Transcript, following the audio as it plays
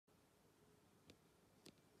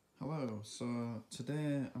Hello, so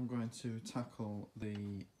today I'm going to tackle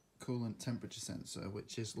the coolant temperature sensor,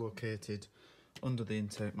 which is located under the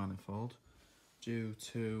intake manifold due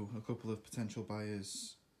to a couple of potential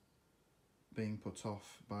buyers being put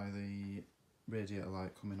off by the radiator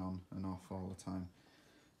light coming on and off all the time,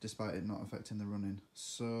 despite it not affecting the running.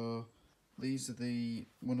 So these are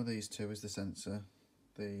one of these two is the sensor.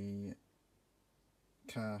 The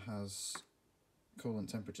car has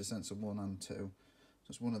coolant temperature sensor 1 and 2.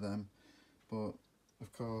 It's one of them, but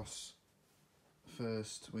of course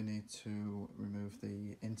first we need to remove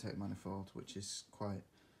the intake manifold, which is quite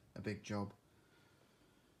a big job.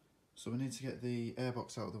 So we need to get the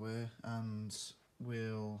airbox out of the way, and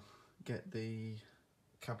we'll get the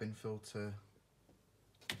cabin filter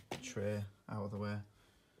tray out of the way.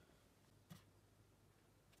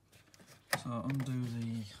 So undo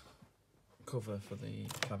the cover for the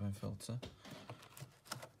cabin filter.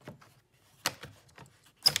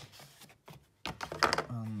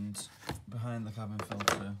 And behind the cabin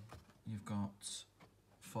filter you've got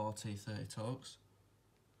 4 T30 Torx.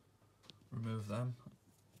 Remove them.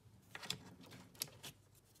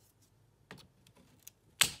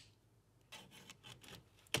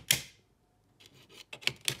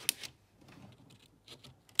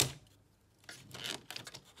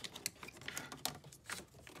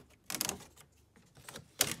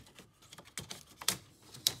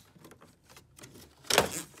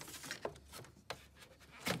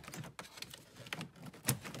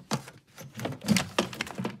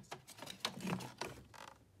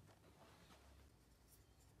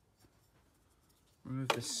 Remove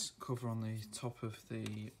this cover on the top of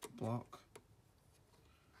the block.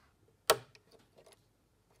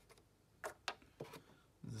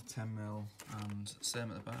 There's a 10mm and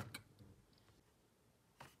same at the back.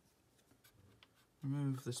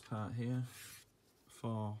 Remove this part here,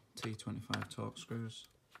 4 T25 Torx screws.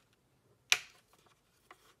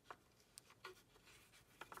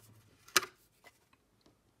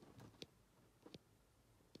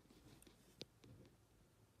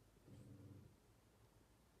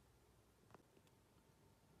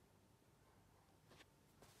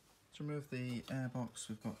 To remove the airbox,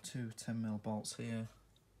 we've got 2 10mm bolts here.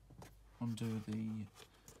 Undo the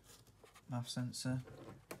MAF sensor.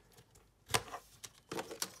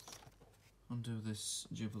 Undo this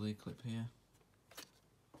Jubilee clip here.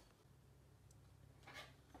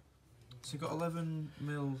 So you've got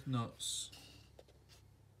 11mm nuts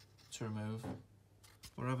to remove.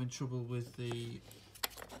 We're having trouble with the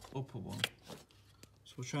upper one.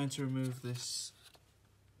 So we're trying to remove this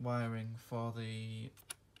wiring for the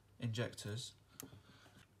injectors.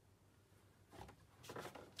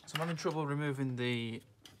 So I'm having trouble removing the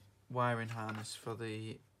wiring harness for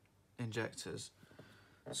the injectors.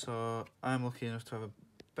 So I'm lucky enough to have a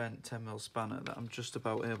bent 10mm spanner that I'm just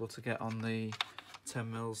about able to get on the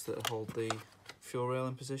 10mm that hold the fuel rail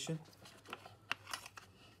in position.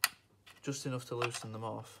 Just enough to loosen them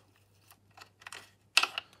off.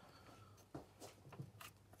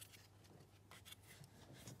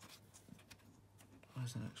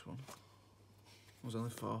 Where's the next one? There's only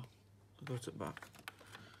 4. I'll go to the back.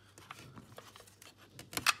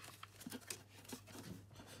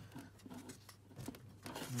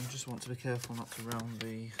 And you just want to be careful not to round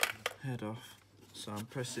the head off. So I'm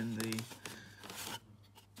pressing the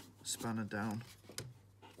spanner down.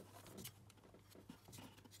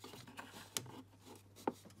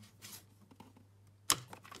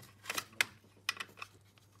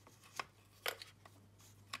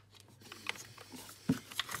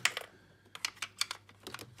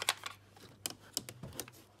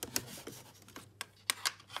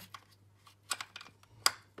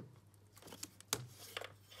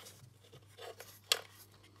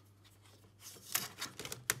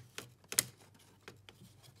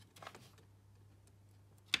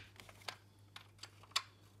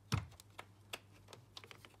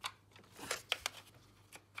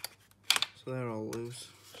 So they're all loose,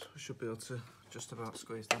 so we should be able to just about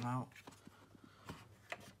squeeze them out.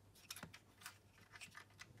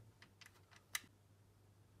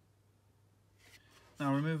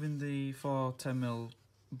 Now, removing the 4 10mm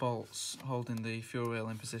bolts holding the fuel rail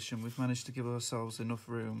in position, we've managed to give ourselves enough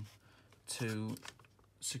room to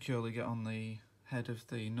securely get on the head of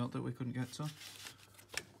the nut that we couldn't get to.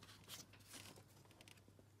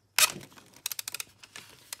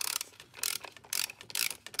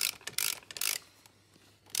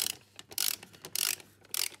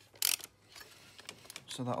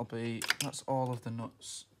 So that's all of the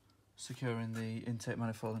nuts securing the intake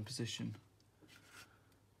manifold in position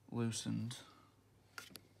loosened.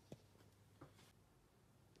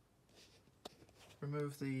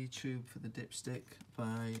 remove the tube for the dipstick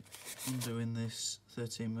by undoing this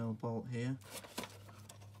 13mm bolt here.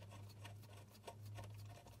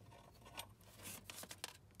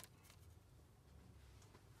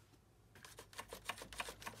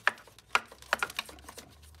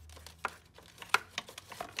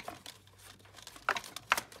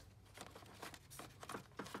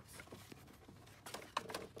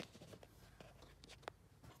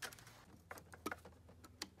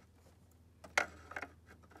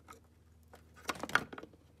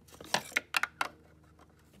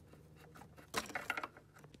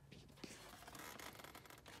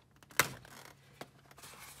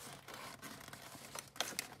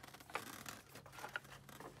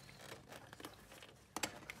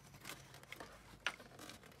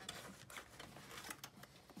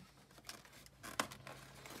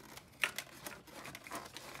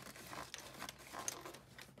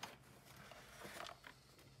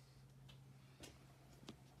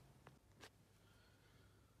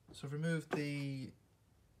 So I've removed the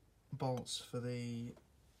bolts for the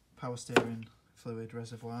power steering fluid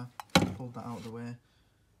reservoir, pulled that out of the way.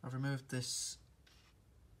 I've removed this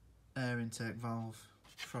air intake valve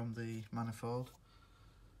from the manifold.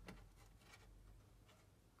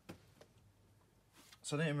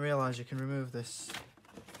 So I didn't even realise you can remove this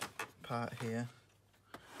part here,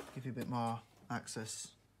 give you a bit more access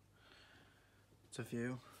to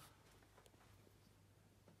view.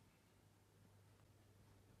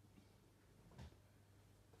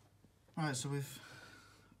 Right, so we've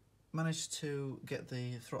managed to get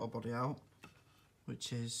the throttle body out,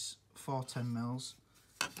 which is 4 10mm,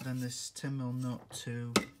 then this 10mm nut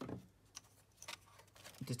to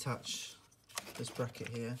detach this bracket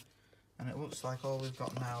here, and it looks like all we've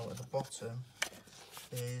got now at the bottom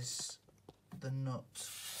is the nut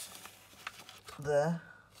there,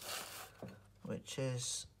 which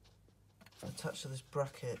is attached to this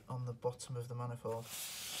bracket on the bottom of the manifold.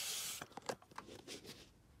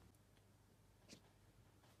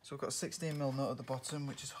 So we've got a 16mm nut at the bottom,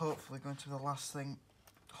 which is hopefully going to be the last thing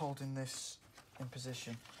holding this in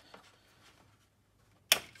position.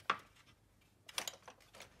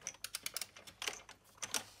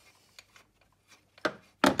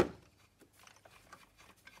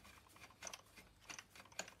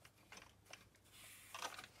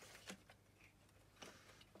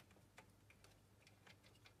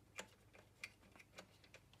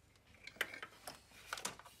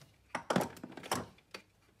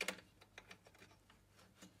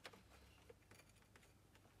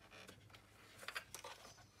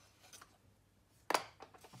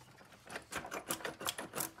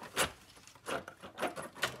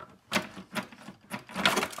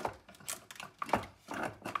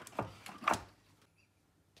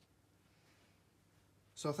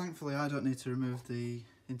 So thankfully I don't need to remove the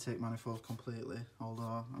intake manifold completely,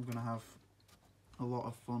 although I'm going to have a lot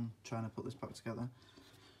of fun trying to put this back together.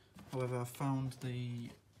 However, I've found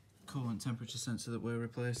the coolant temperature sensor that we're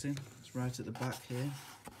replacing. It's right at the back here.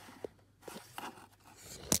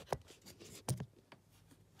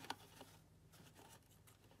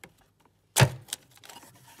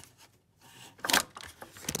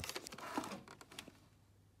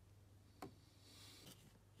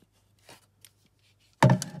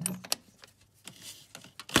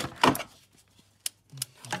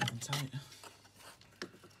 Tight.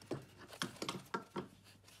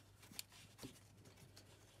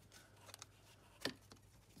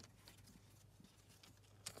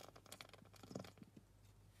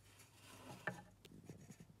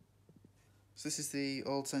 So this is the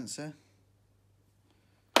old sensor,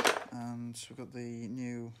 and we've got the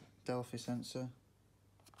new Delphi sensor.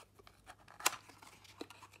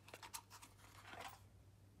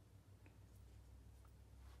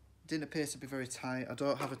 Didn't appear to be very tight. I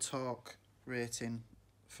don't have a torque rating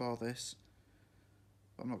for this,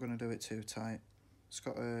 but I'm not going to do it too tight. It's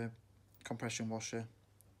got a compression washer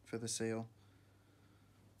for the seal.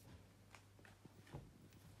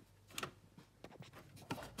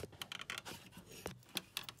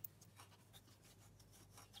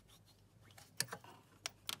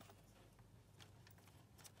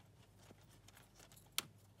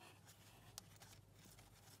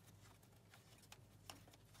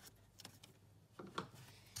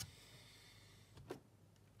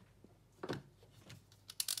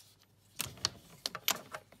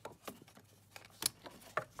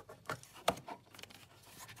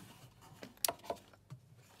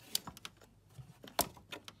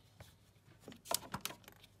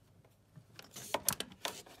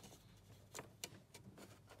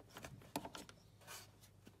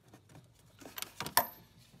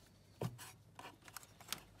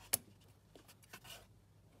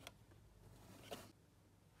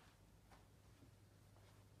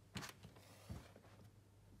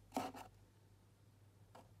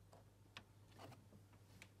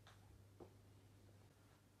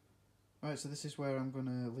 Right, so this is where I'm going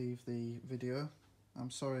to leave the video. I'm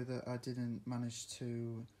sorry that I didn't manage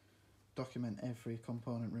to document every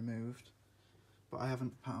component removed, but I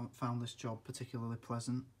haven't found this job particularly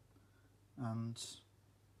pleasant and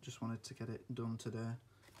just wanted to get it done today.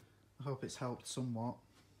 I hope it's helped somewhat,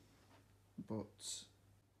 but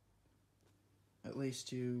at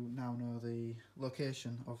least you now know the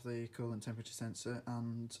location of the coolant temperature sensor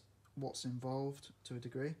and what's involved to a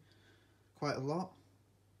degree. Quite a lot,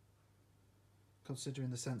 considering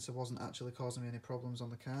the sensor wasn't actually causing me any problems on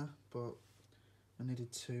the car, but I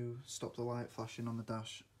needed to stop the light flashing on the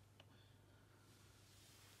dash